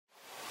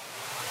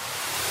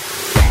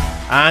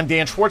I'm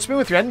Dan Schwartzman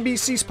with your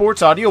NBC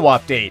Sports Audio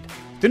Update.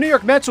 The New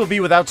York Mets will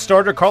be without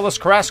starter Carlos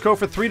Carrasco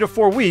for 3 to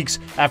 4 weeks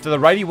after the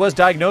righty was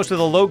diagnosed with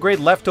a low-grade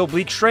left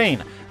oblique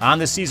strain. On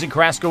this season,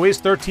 Carrasco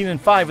is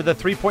 13-5 with a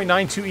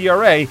 3.92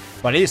 ERA,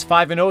 but is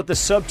 5-0 with the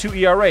sub-2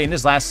 ERA in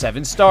his last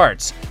 7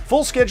 starts.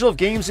 Full schedule of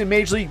games in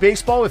Major League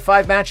Baseball with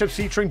 5 matchups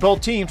featuring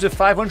both teams with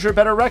 500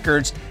 better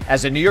records,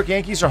 as the New York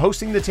Yankees are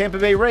hosting the Tampa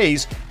Bay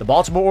Rays, the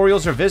Baltimore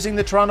Orioles are visiting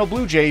the Toronto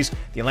Blue Jays,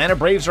 the Atlanta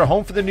Braves are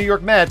home for the New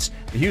York Mets,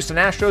 the Houston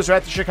Astros are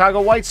at the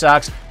Chicago White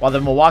Sox, while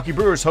the Milwaukee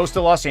Brewers host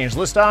the Los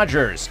Angeles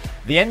Dodgers.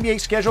 The NBA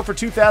schedule for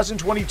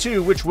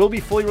 2022, which will be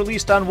fully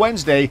released on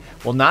Wednesday,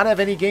 will not have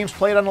any games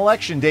played on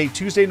Election Day,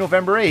 Tuesday,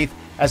 November 8th,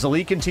 as the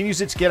league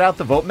continues its Get Out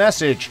the Vote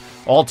message.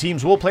 All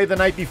teams will play the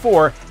night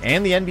before,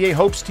 and the NBA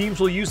hopes teams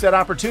will use that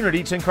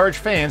opportunity to encourage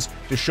fans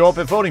to show up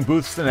at voting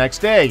booths the next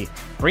day.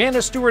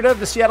 Breanna Stewart of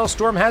the Seattle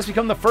Storm has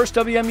become the first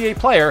WNBA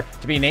player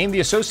to be named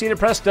the Associated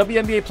Press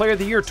WNBA Player of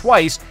the Year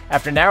twice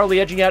after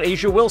narrowly edging out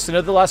A'ja Wilson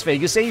of the Las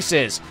Vegas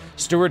Aces.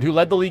 Stewart, who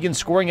led the league in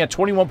scoring at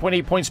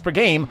 21.8 points per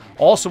game,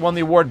 also won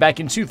the award back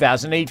in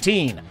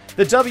 2018.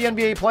 The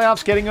WNBA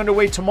playoffs getting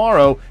underway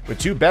tomorrow with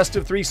 2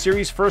 best-of-3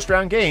 series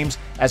first-round games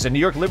as the New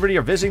York Liberty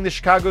are visiting the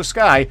Chicago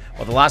Sky,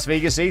 while the Las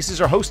Vegas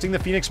Aces are hosting the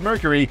Phoenix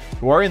Mercury,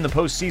 who are in the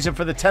postseason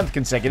for the 10th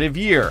consecutive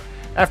year.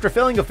 After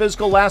failing a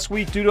physical last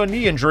week due to a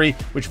knee injury,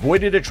 which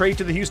voided a trade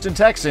to the Houston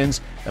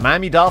Texans, the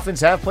Miami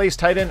Dolphins have placed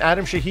tight end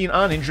Adam Shaheen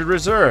on injured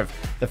reserve.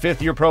 The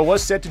 5th-year pro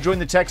was set to join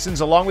the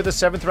Texans along with a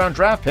 7th-round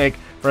draft pick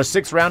for a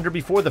 6th-rounder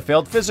before the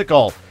failed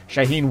physical.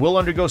 Shaheen will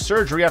undergo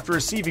surgery after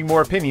receiving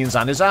more opinions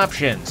on his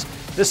options.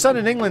 The Sun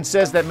in England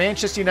says that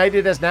Manchester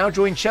United has now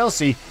joined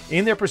Chelsea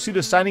in their pursuit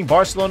of signing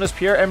Barcelona's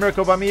Pierre-Emerick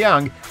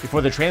Aubameyang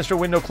before the transfer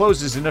window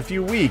closes in a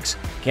few weeks.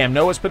 Camp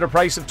Nou has put a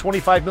price of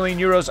 €25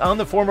 million on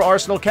the former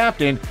Arsenal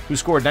captain, who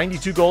scored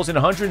 92 goals in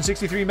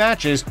 163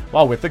 matches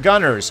while with the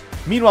Gunners.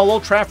 Meanwhile,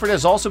 Old Trafford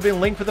has also been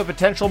linked with a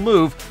potential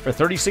move for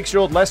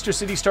 36-year-old Leicester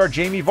City star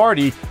Jamie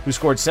Vardy, who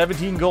scored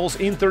 17 goals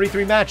in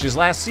 33 matches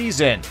last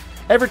season.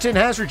 Everton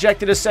has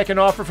rejected a second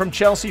offer from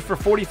Chelsea for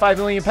 £45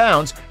 million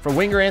for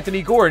winger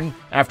Anthony Gordon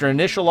after an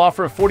initial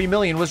offer of $40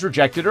 million was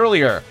rejected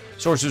earlier.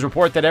 Sources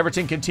report that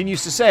Everton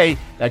continues to say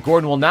that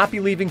Gordon will not be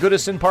leaving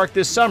Goodison Park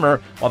this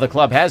summer, while the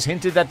club has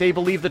hinted that they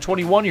believe the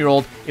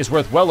 21-year-old is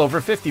worth well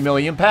over £50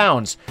 million.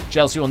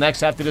 Chelsea will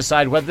next have to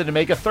decide whether to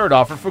make a third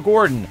offer for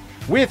Gordon.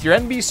 With your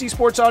NBC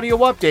Sports Audio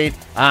Update,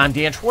 I'm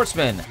Dan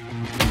Schwartzman.